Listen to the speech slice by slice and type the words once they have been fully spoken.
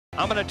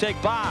I'm going to take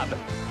Bob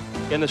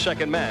in the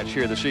second match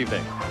here this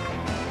evening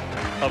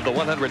of the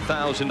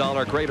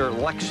 $100,000 Greater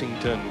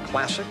Lexington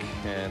Classic.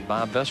 And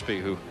Bob Vespi,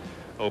 who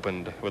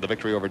opened with a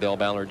victory over Del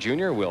Ballard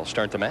Jr., will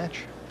start the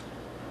match.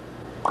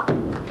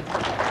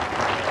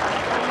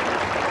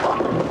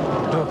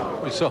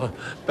 We saw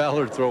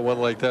Ballard throw one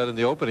like that in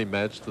the opening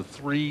match, the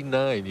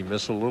 3-9. He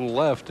missed a little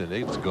left, and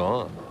it's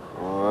gone.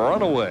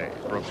 Runaway,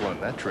 Brooklyn,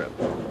 that trip.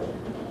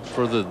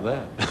 Further than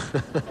that.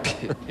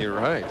 You're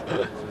right.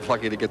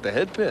 Lucky to get the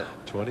head pin.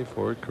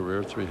 24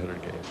 career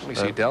 300 games. We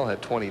see Dell had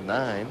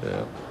 29.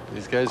 Yeah.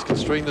 These guys can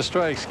string the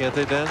strikes, can't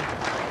they, Dan?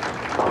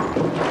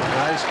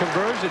 Nice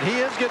conversion. He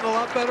is getting a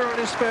lot better on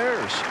his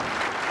spares.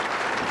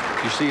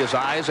 You see his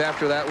eyes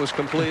after that was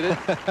completed?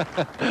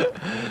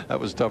 That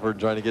was tougher than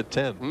trying to get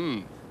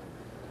 10.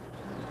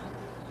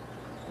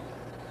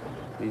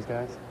 These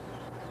guys?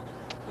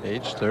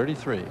 Age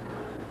 33.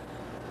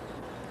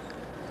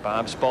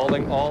 Bob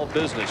Spaulding, all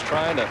business,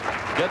 trying to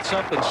get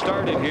something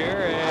started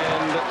here,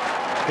 and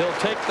he'll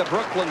take the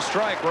Brooklyn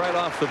strike right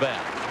off the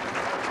bat.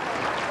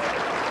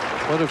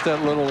 What if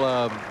that little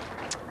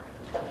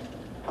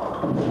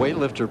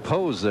weightlifter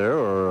pose there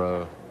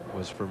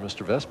was for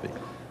Mr. Vespi?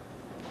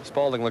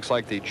 Spaulding looks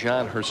like the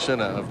John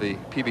Hersina of the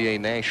PBA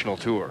National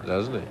Tour.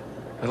 Doesn't he?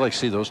 I'd like to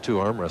see those two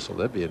arm wrestle.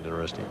 That'd be an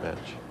interesting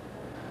match.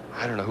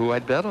 I don't know who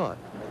I'd bet on.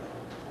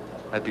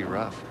 That'd be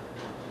rough.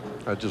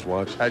 I just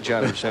watched.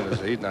 John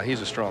Hersina, now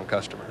he's a strong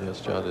customer.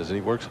 Yes, John is, and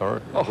he works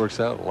hard. He works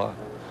out a lot.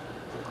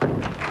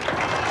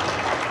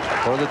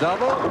 For the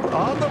double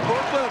on the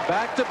Brooklyn,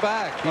 back to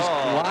back. He's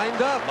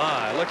lined up.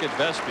 My, look at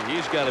Vespi.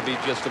 He's got to be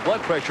the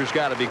blood pressure's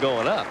got to be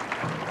going up.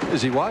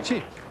 Is he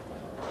watching?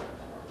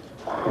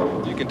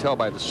 You can tell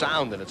by the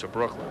sound that it's a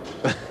Brooklyn.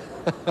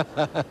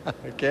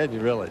 Can you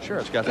really? Sure,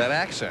 it's got that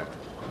accent.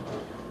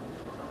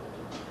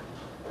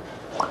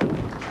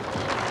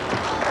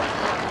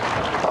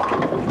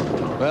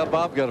 Well,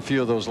 Bob got a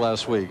few of those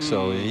last week,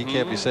 so he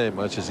can't be saying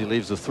much as he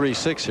leaves the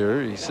 3-6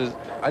 here. He says,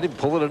 I didn't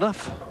pull it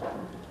enough.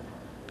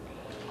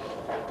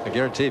 I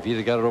guarantee if he'd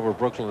have got it over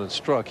Brooklyn and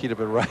struck, he'd have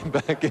been right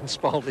back in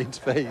Spaulding's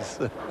face.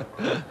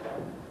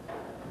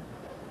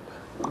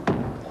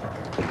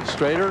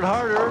 Straighter and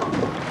harder.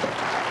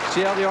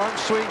 See how the arm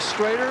swings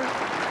straighter?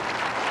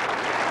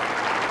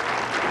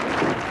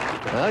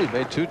 Well, he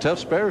made two tough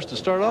spares to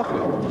start off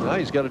with. Now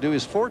he's got to do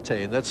his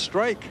forte, and that's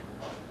strike.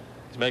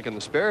 He's making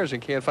the spares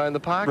and can't find the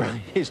pocket.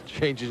 Right. He's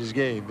changing his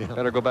game. Yeah.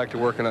 Better go back to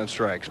working on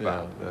strikes,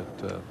 Bob.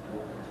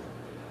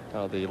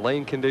 Yeah, the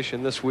lane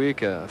condition this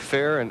week, a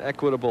fair and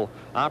equitable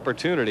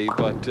opportunity,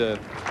 but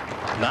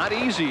not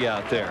easy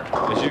out there,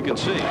 as you can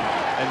see.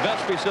 And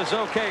Vespi says,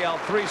 okay, I'll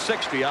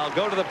 360. I'll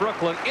go to the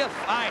Brooklyn if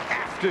I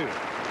have to.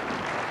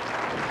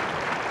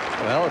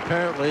 well,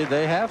 apparently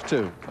they have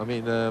to. I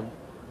mean,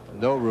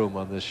 no room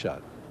on this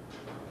shot.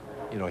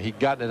 You know, he'd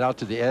gotten it out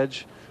to the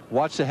edge.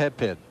 Watch the head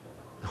pin.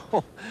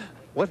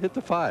 What hit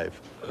the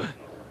 5?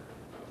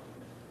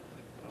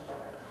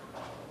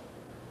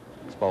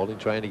 Spaulding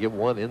trying to get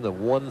one in the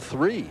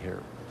 1-3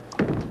 here.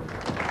 A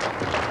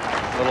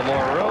little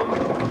more room.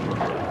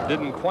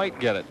 Didn't quite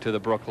get it to the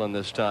Brooklyn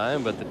this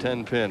time, but the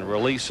 10-pin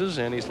releases,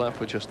 and he's left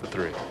with just the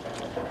 3.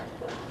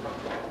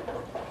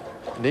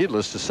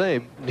 Needless to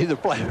say, neither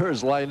player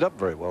is lined up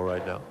very well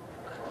right now.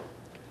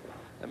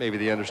 That may be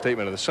the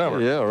understatement of the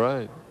summer. Yeah,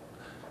 right.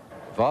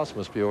 Voss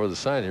must be over the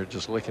sign here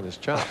just licking his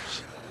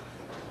chops.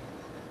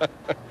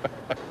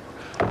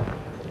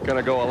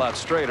 Gonna go a lot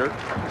straighter.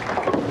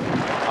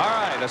 All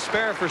right, a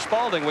spare for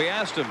Spaulding. We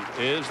asked him,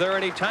 is there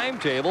any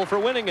timetable for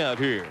winning out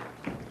here?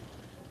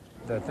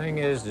 The thing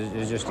is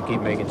just to keep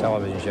making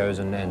television shows,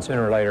 and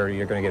sooner or later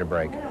you're going to get a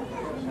break.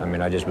 I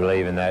mean, I just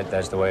believe in that.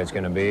 That's the way it's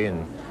going to be,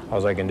 and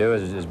all I can do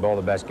is bowl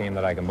the best game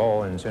that I can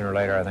bowl, and sooner or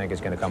later I think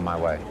it's going to come my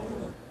way.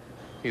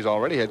 He's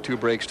already had 2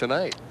 breaks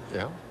tonight.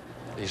 Yeah,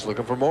 he's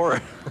looking for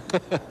more.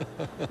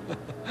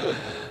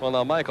 Well,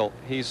 now, Michael,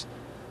 he's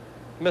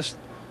missed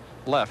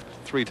left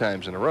 3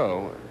 times in a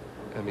row.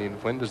 I mean,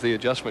 when does the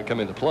adjustment come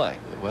into play?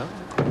 Well,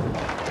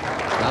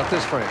 not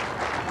this frame.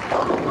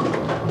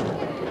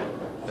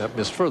 That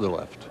missed further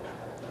left.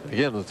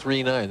 Again, the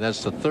 3-9.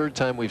 That's the 3rd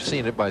time we've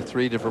seen it by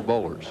 3 different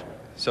bowlers.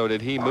 So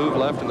did he move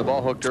left and the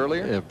ball hooked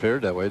earlier? It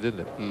appeared that way,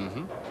 didn't it?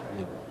 Mm-hmm.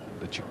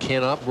 But you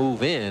cannot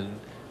move in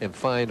and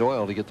find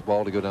oil to get the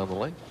ball to go down the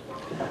lane.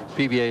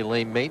 PBA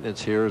lane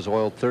maintenance here is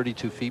oiled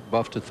 32 feet,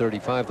 buffed to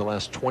 35. The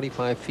last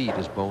 25 feet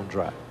is bone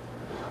dry.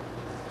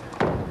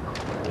 That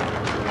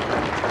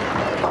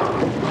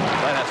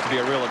has to be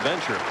a real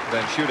adventure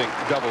than shooting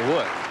double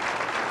wood.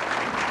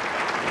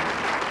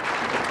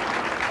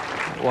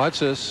 Watch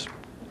this.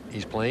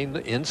 He's playing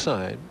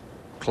inside,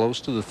 close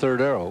to the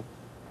 3rd arrow.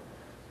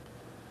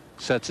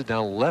 Sets it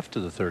down left to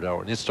the 3rd arrow,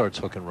 and it starts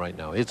hooking right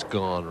now. It's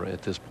gone right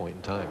at this point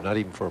in time, not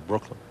even for a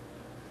Brooklyn.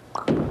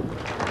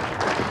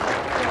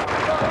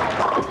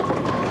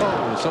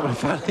 Oh, somebody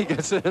finally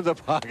gets it in the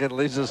pocket and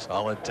leaves a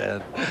solid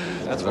 10.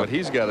 That's what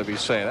he's got to be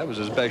saying. That was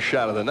his best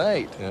shot of the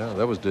night. Yeah,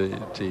 that was to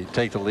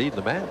take the lead in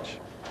the match.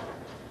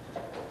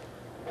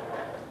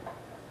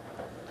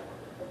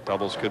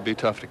 Doubles could be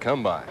tough to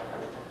come by.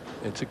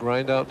 It's a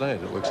grind out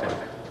night, it looks like.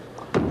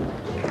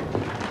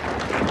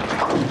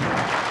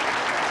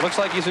 Looks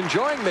like he's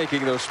enjoying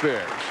making those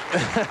spares.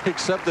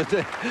 Except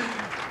that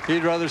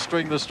he'd rather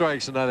string the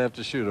strikes and not have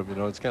to shoot them. You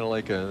know, it's kind of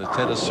like a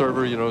tennis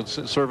server, you know,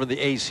 serving the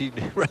ace. He'd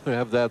rather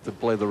have that than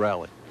play the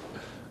rally.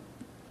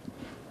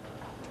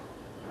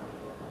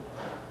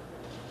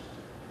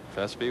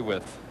 Vespi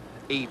with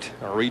 8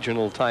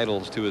 regional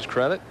titles to his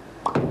credit.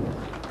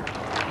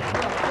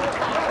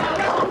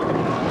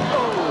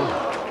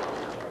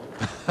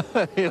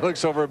 Oh. He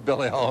looks over at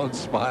Billy Hall and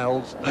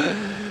smiles.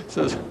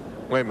 Says,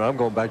 wait a minute, I'm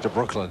going back to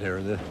Brooklyn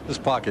here. This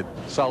pocket,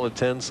 solid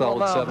 10, solid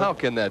Well, now, 7. how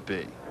can that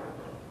be?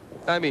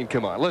 I mean,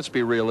 come on, let's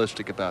be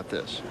realistic about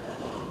this.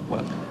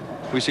 What?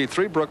 We see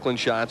 3 Brooklyn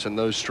shots and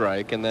those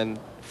strike, and then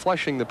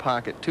flushing the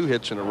pocket 2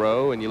 hits in a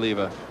row, and you leave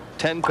a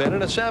 10-pin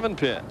and a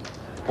 7-pin.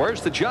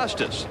 Where's the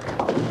justice?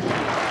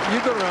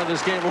 You've been around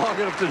this game long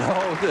enough to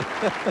know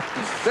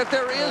that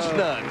there is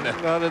none.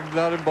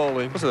 Not in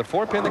bowling. Was it a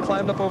 4-pin that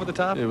climbed up over the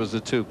top? It was a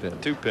 2-pin.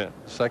 2-pin.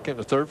 Second,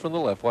 a third from the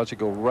left. Watch it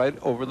go right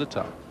over the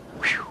top.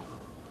 Whew.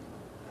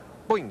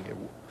 Boing. It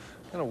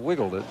kind of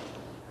wiggled it.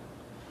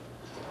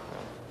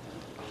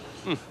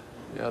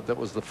 Yeah, that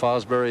was the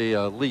Fosbury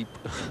leap.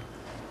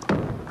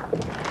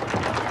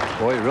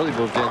 Boy, he really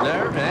moved in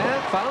there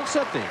and found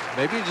something.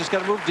 Maybe you just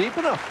got to move deep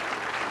enough.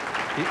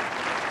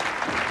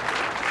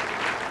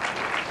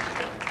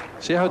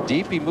 See how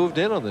deep he moved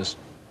in on this.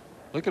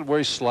 Look at where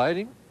he's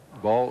sliding.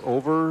 Ball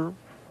over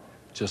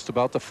just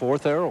about the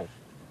 4th arrow.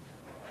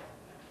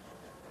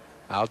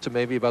 Out to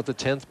maybe about the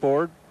 10th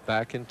board.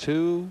 Back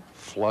into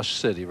Flush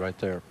City right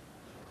there.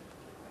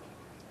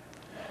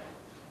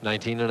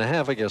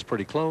 19.5, I guess,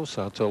 pretty close.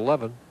 Out to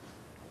 11.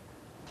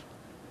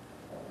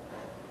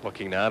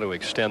 Looking now to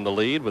extend the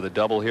lead with a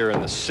double here in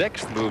the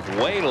 6th. Moved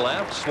way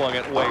left, swung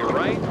it way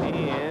right,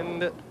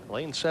 and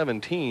lane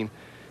 17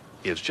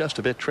 is just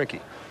a bit tricky.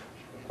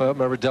 Well,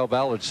 remember, Del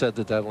Ballard said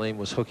that that lane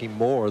was hooking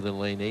more than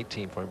lane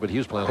 18 for him, but he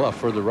was playing a lot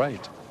further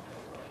right.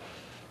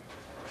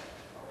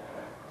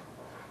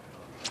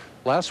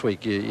 Last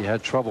week, you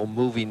had trouble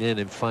moving in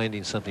and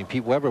finding something.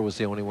 Pete Weber was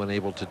the only one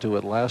able to do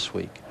it last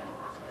week.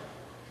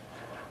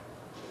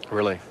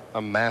 Really,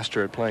 a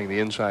master at playing the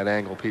inside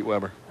angle, Pete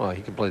Weber. Well,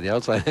 he can play the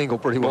outside angle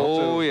pretty well,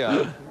 too. Oh,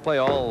 yeah. Play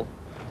all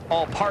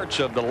parts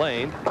of the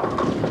lane.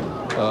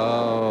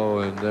 Oh,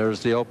 and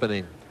there's the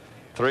opening.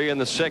 3 and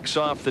the 6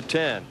 off the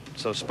 10.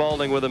 So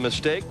Spaulding with a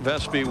mistake,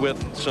 Vespi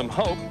with some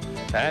hope,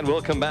 and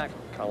we'll come back.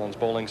 Collins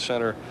Bowling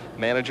Center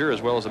manager,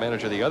 as well as the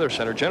manager of the other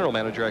center, general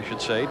manager, I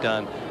should say,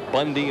 Don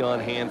Bundy, on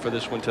hand for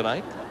this one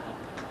tonight.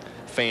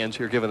 Fans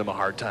here giving him a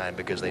hard time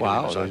because they knew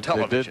it was on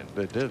television.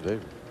 They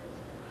did.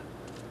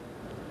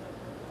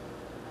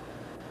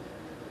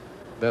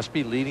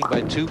 Vespi leading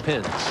by 2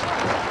 pins.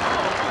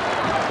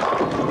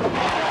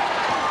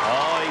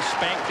 Oh, he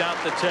spanked out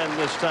the 10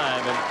 this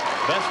time, and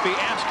Vespi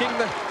asking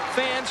the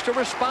fans to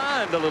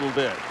respond a little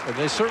bit. And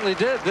they certainly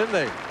did, didn't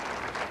they?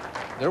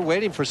 They're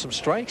waiting for some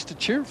strikes to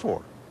cheer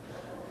for.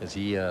 As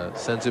he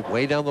sends it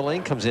way down the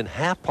lane, comes in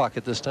half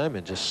pocket this time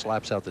and just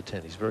slaps out the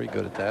 10. He's very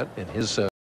good at that. And his